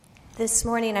This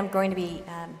morning I'm going to be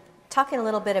talking a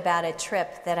little bit about a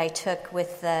trip that I took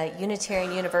with the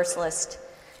Unitarian Universalist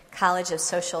College of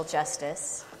Social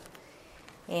Justice.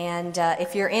 And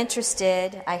if you're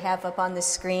interested, I have up on the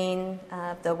screen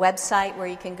the website where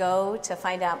you can go to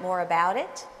find out more about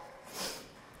it.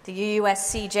 The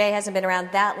UUSCJ hasn't been around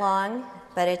that long,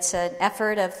 but it's an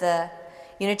effort of the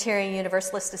Unitarian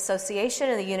Universalist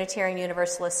Association and the Unitarian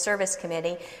Universalist Service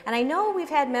Committee. And I know we've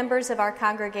had members of our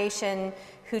congregation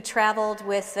who traveled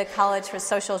with the College for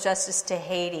Social Justice to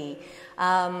Haiti.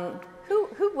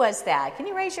 Who was that? Can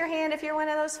you raise your hand if you're one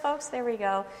of those folks? There we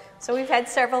go. So we've had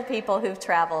several people who've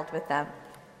traveled with them.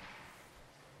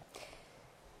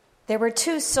 There were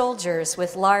two soldiers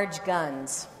with large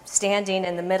guns standing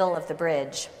in the middle of the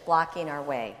bridge, blocking our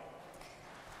way.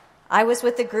 I was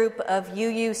with a group of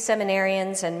UU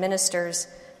seminarians and ministers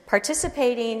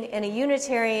participating in a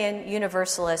Unitarian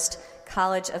Universalist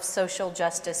College of Social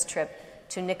Justice trip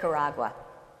to Nicaragua.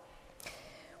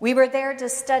 We were there to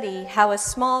study how a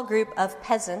small group of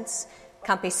peasants,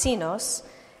 campesinos,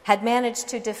 had managed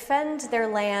to defend their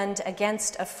land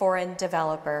against a foreign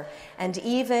developer and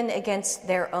even against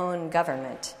their own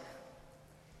government.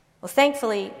 Well,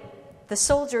 thankfully, the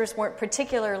soldiers weren't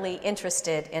particularly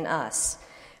interested in us.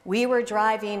 We were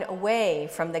driving away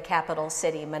from the capital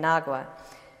city, Managua.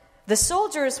 The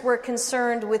soldiers were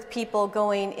concerned with people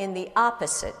going in the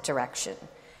opposite direction.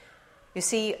 You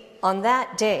see, on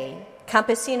that day,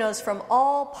 campesinos from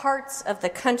all parts of the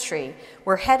country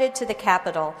were headed to the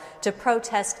capital to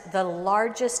protest the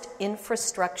largest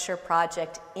infrastructure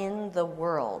project in the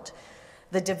world,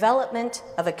 the development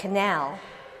of a canal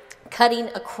cutting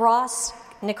across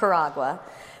Nicaragua,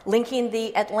 linking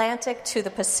the Atlantic to the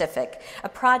Pacific, a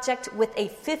project with a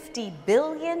 $50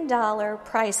 billion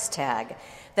price tag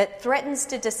that threatens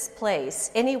to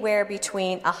displace anywhere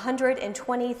between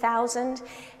 120,000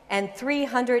 and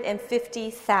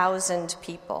 350,000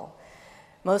 people,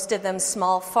 most of them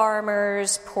small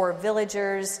farmers, poor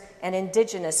villagers, and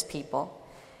indigenous people,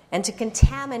 and to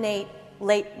contaminate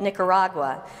Lake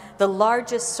Nicaragua, the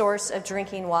largest source of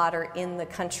drinking water in the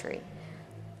country.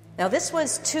 Now, this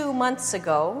was 2 months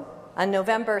ago, on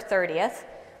November 30th,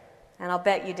 and I'll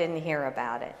bet you didn't hear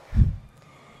about it.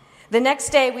 The next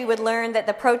day, we would learn that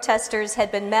the protesters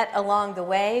had been met along the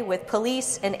way with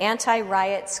police and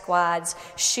anti-riot squads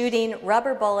shooting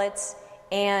rubber bullets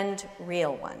and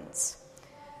real ones.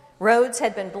 Roads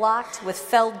had been blocked with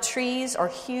felled trees or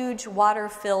huge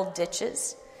water-filled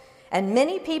ditches, and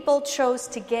many people chose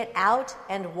to get out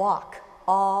and walk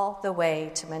all the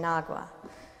way to Managua.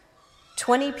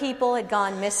 20 people had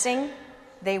gone missing,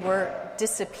 they were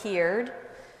disappeared,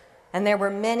 and there were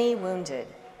many wounded.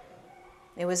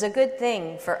 It was a good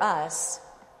thing for us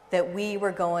that we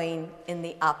were going in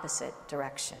the opposite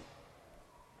direction.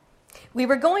 We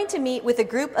were going to meet with a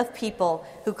group of people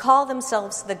who call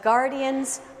themselves the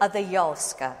Guardians of the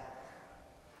Yolska.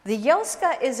 The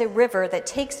Yolska is a river that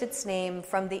takes its name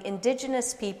from the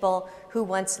indigenous people who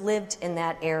once lived in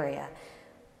that area,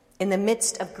 in the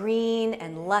midst of green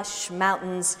and lush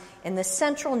mountains in the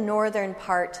central northern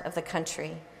part of the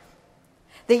country.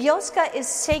 The Yolska is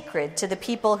sacred to the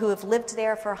people who have lived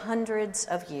there for hundreds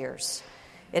of years.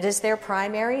 It is their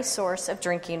primary source of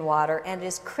drinking water and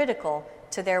is critical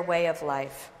to their way of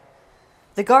life.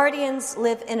 The Guardians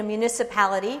live in a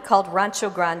municipality called Rancho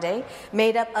Grande,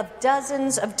 made up of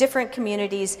dozens of different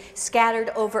communities scattered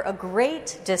over a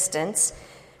great distance,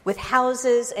 with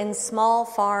houses and small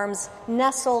farms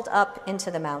nestled up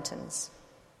into the mountains.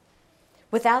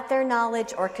 Without their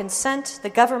knowledge or consent, the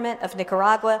government of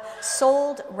Nicaragua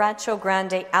sold Rancho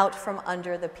Grande out from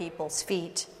under the people's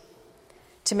feet.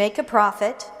 To make a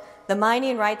profit, the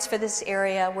mining rights for this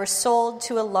area were sold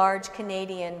to a large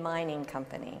Canadian mining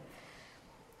company.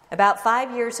 About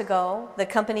 5 years ago, the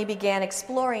company began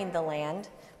exploring the land,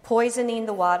 poisoning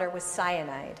the water with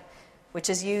cyanide, which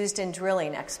is used in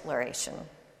drilling exploration.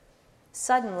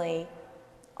 Suddenly,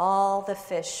 all the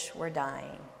fish were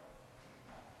dying.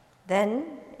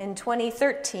 Then, in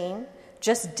 2013,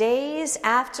 just days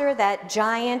after that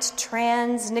giant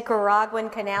trans-Nicaraguan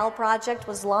canal project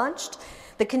was launched,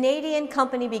 the Canadian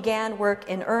company began work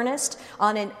in earnest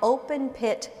on an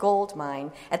open-pit gold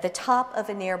mine at the top of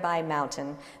a nearby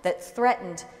mountain that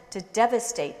threatened to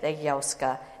devastate the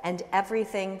Yolska and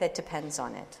everything that depends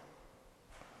on it.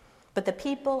 But the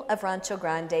people of Rancho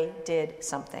Grande did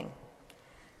something.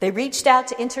 They reached out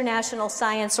to international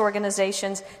science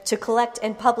organizations to collect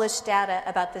and publish data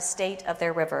about the state of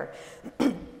their river.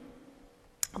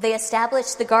 They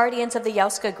established the Guardians of the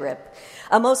Yolska Group,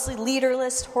 a mostly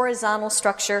leaderless horizontal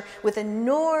structure with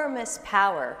enormous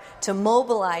power to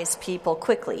mobilize people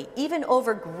quickly, even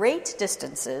over great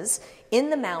distances, in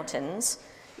the mountains,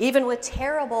 even with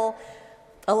terrible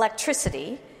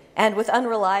electricity and with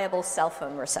unreliable cell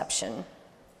phone reception.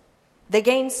 They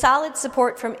gained solid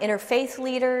support from interfaith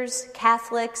leaders,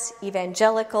 Catholics,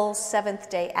 evangelicals,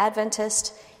 Seventh-day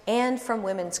Adventists, and from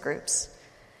women's groups.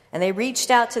 And they reached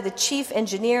out to the chief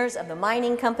engineers of the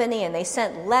mining company, and they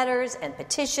sent letters and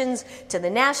petitions to the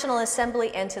National Assembly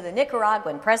and to the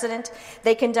Nicaraguan president.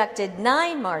 They conducted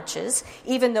 9 marches,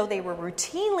 even though they were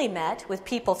routinely met with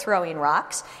people throwing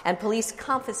rocks and police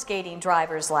confiscating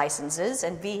driver's licenses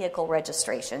and vehicle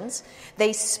registrations.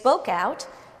 They spoke out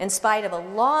in spite of a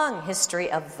long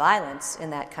history of violence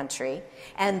in that country,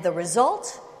 and the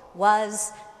result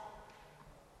was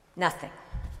nothing.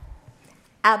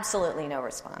 Absolutely no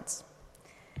response.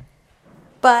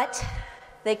 But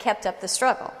they kept up the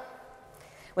struggle.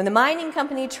 When the mining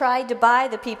company tried to buy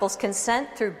the people's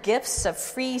consent through gifts of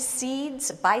free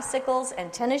seeds, bicycles,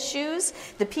 and tennis shoes,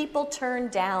 the people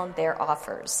turned down their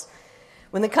offers.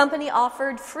 When the company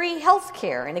offered free health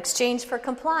care in exchange for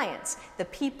compliance, the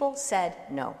people said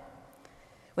no.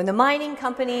 When the mining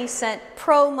company sent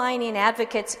pro-mining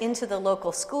advocates into the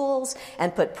local schools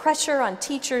and put pressure on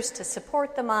teachers to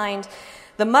support the mine,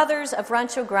 the mothers of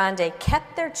Rancho Grande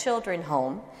kept their children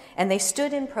home, and they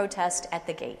stood in protest at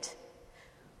the gate.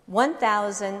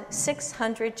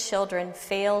 1,600 children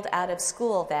failed out of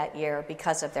school that year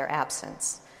because of their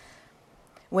absence.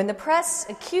 When the press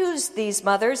accused these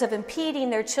mothers of impeding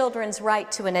their children's right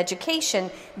to an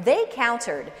education, they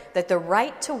countered that the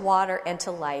right to water and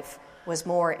to life was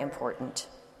more important.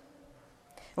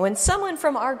 When someone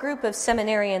from our group of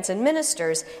seminarians and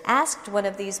ministers asked one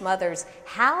of these mothers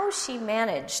how she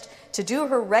managed to do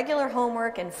her regular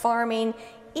homework and farming,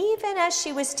 even as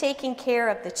she was taking care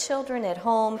of the children at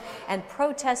home and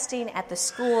protesting at the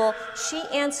school, she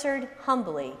answered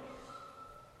humbly,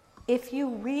 "If you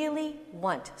really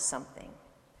want something,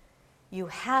 you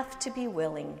have to be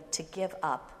willing to give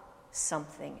up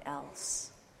something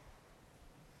else."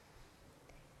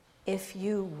 If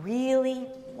you really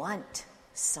want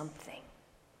something,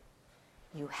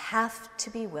 you have to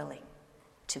be willing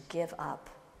to give up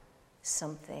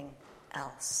something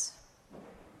else.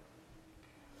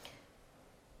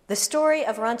 The story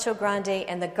of Rancho Grande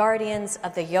and the guardians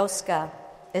of the Yosca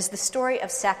is the story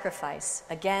of sacrifice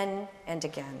again and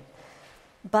again.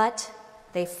 But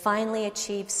they finally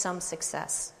achieved some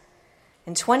success.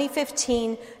 In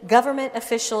 2015, government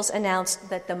officials announced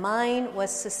that the mine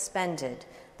was suspended,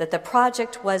 that the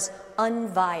project was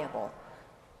unviable.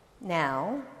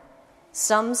 Now,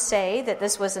 some say that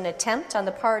this was an attempt on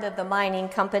the part of the mining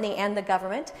company and the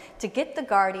government to get the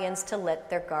guardians to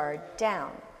let their guard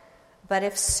down. But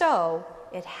if so,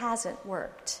 it hasn't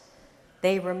worked.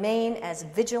 They remain as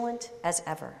vigilant as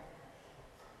ever.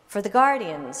 For the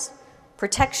guardians,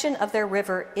 protection of their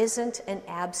river isn't an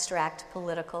abstract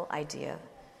political idea.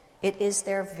 It is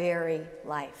their very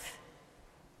life.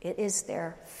 It is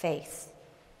their faith.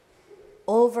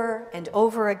 Over and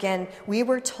over again, we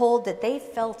were told that they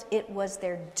felt it was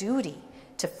their duty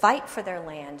to fight for their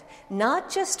land, not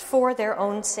just for their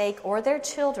own sake or their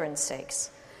children's sakes,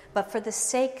 but for the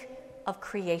sake of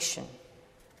creation.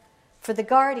 For the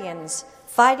guardians,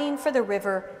 fighting for the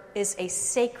river is a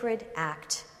sacred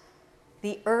act.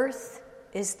 The earth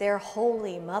is their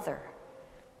holy mother.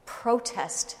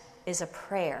 Protest is a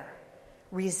prayer.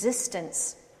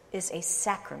 Resistance is a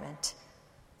sacrament.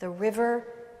 The river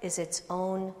is its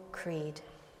own creed.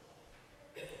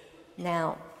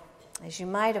 Now, as you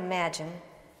might imagine,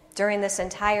 during this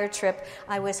entire trip,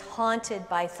 I was haunted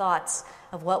by thoughts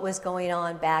of what was going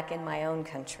on back in my own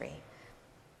country.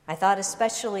 I thought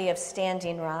especially of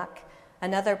Standing Rock,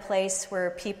 another place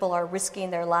where people are risking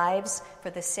their lives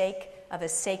for the sake of a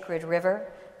sacred river,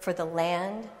 for the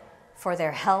land, for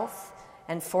their health,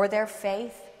 and for their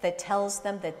faith that tells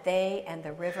them that they and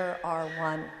the river are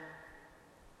one.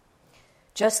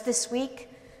 Just this week,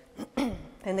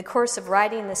 in the course of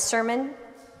writing this sermon,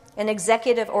 an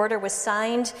executive order was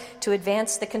signed to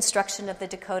advance the construction of the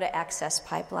Dakota Access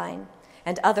Pipeline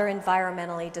and other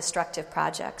environmentally destructive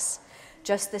projects.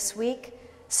 Just this week,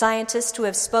 scientists who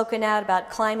have spoken out about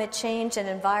climate change and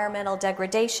environmental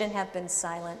degradation have been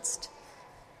silenced.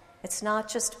 It's not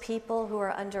just people who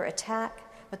are under attack,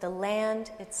 but the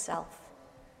land itself,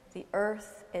 the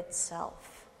earth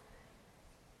itself.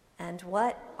 And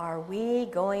what are we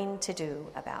going to do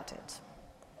about it?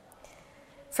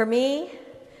 For me,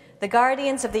 the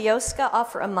guardians of the Yosca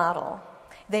offer a model.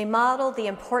 They model the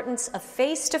importance of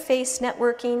face-to-face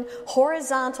networking,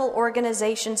 horizontal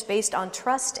organizations based on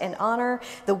trust and honor,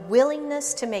 the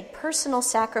willingness to make personal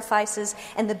sacrifices,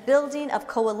 and the building of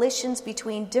coalitions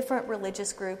between different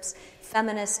religious groups,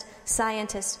 feminists,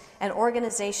 scientists, and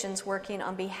organizations working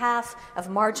on behalf of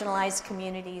marginalized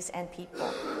communities and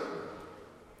people.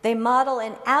 They model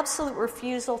an absolute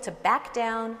refusal to back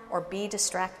down or be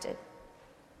distracted.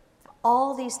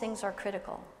 All these things are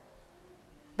critical.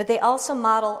 But they also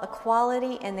model a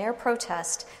quality in their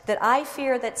protest that I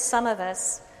fear that some of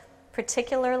us,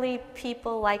 particularly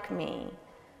people like me,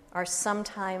 are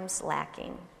sometimes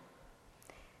lacking.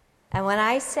 And when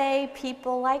I say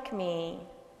people like me,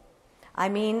 I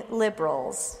mean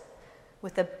liberals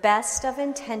with the best of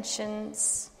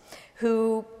intentions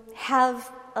who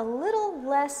have a little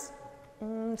less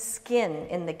skin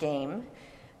in the game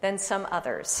than some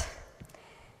others.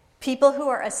 People who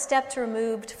are a step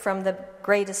removed from the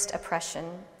greatest oppression,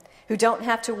 who don't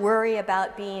have to worry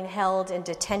about being held in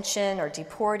detention or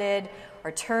deported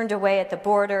or turned away at the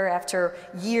border after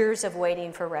years of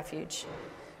waiting for refuge,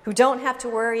 who don't have to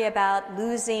worry about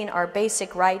losing our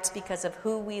basic rights because of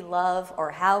who we love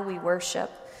or how we worship,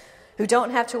 who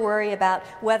don't have to worry about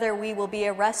whether we will be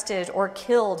arrested or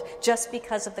killed just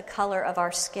because of the color of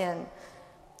our skin.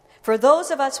 For those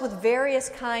of us with various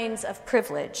kinds of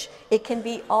privilege, it can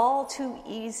be all too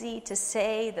easy to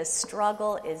say the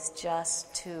struggle is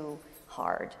just too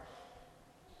hard.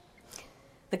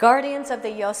 The guardians of the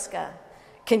Yoska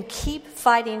can keep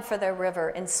fighting for their river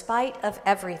in spite of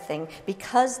everything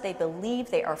because they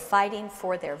believe they are fighting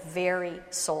for their very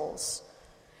souls,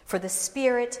 for the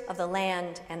spirit of the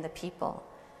land and the people.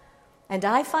 And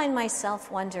I find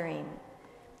myself wondering,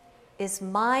 is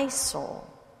my soul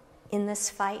in this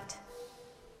fight,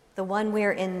 the one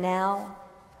we're in now,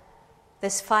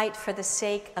 this fight for the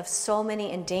sake of so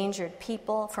many endangered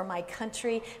people, for my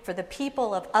country, for the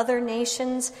people of other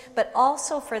nations, but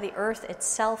also for the earth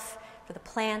itself, for the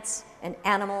plants and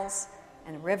animals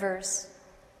and rivers?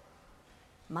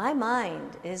 My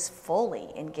mind is fully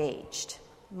engaged,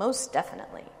 most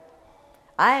definitely.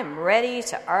 I am ready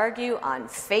to argue on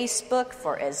Facebook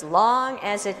for as long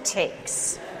as it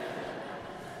takes.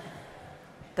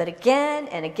 But again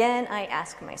and again, I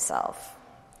ask myself,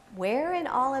 where in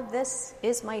all of this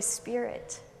is my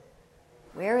spirit?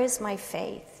 Where is my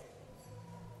faith?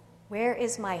 Where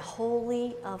is my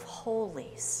holy of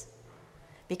holies?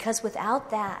 Because without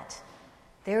that,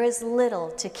 there is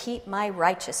little to keep my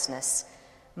righteousness,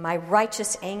 my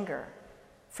righteous anger,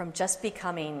 from just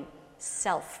becoming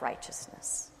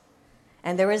self-righteousness.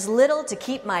 And there is little to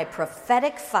keep my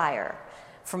prophetic fire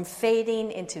from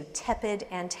fading into tepid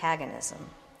antagonism.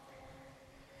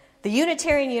 The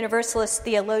Unitarian Universalist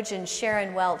theologian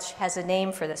Sharon Welch has a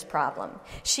name for this problem.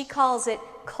 She calls it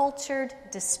cultured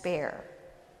despair.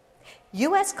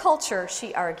 U.S. culture,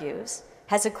 she argues,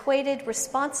 has equated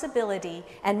responsibility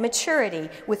and maturity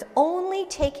with only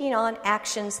taking on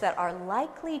actions that are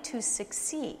likely to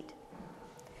succeed.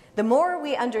 The more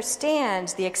we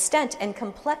understand the extent and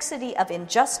complexity of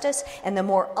injustice and the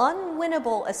more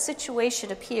unwinnable a situation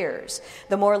appears,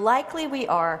 the more likely we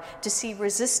are to see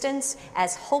resistance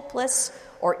as hopeless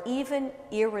or even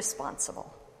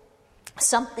irresponsible,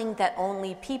 something that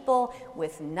only people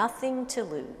with nothing to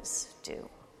lose do.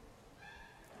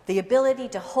 The ability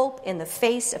to hope in the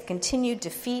face of continued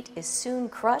defeat is soon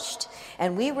crushed,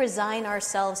 and we resign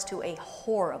ourselves to a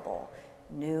horrible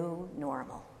new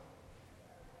normal.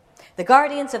 The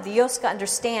guardians of the Yoska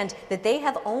understand that they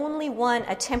have only won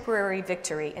a temporary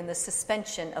victory in the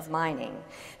suspension of mining.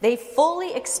 They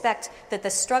fully expect that the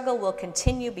struggle will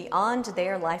continue beyond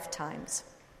their lifetimes.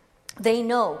 They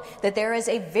know that there is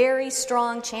a very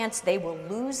strong chance they will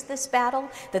lose this battle,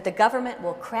 that the government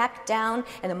will crack down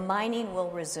and the mining will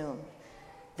resume.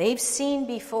 They've seen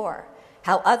before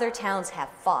how other towns have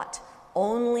fought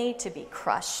only to be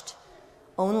crushed,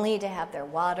 only to have their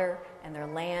water and their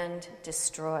land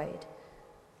destroyed.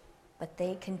 But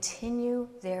they continue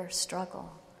their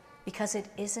struggle because it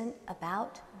isn't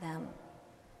about them.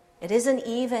 It isn't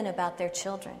even about their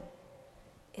children.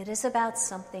 It is about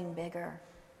something bigger.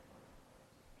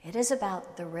 It is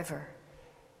about the river.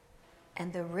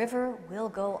 And the river will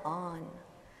go on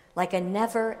like a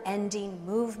never-ending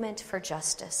movement for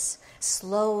justice,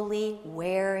 slowly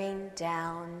wearing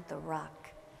down the rock.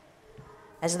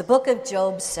 As the book of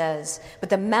Job says,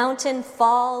 but the mountain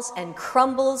falls and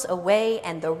crumbles away,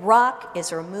 and the rock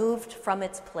is removed from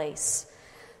its place.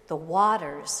 The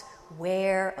waters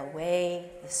wear away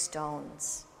the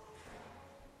stones.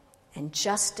 And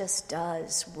justice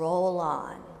does roll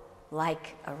on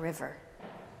like a river.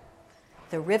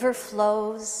 The river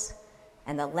flows,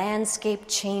 and the landscape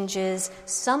changes,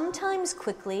 sometimes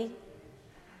quickly,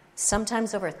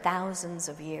 sometimes over thousands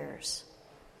of years.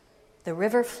 The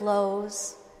river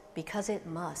flows because it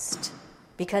must,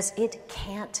 because it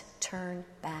can't turn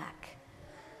back.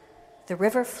 The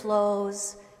river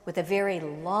flows with a very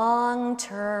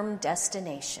long-term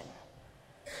destination.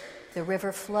 The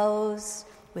river flows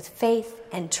with faith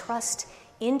and trust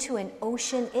into an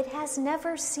ocean it has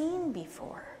never seen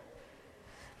before.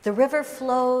 The river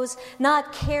flows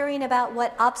not caring about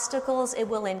what obstacles it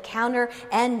will encounter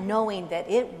and knowing that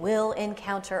it will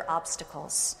encounter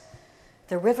obstacles.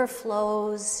 The river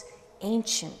flows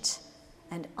ancient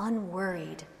and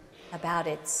unworried about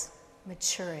its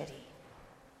maturity.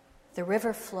 The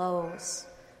river flows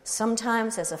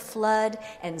sometimes as a flood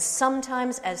and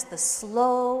sometimes as the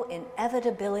slow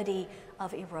inevitability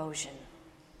of erosion.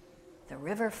 The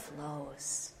river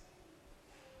flows.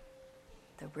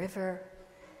 The river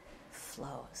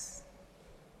flows.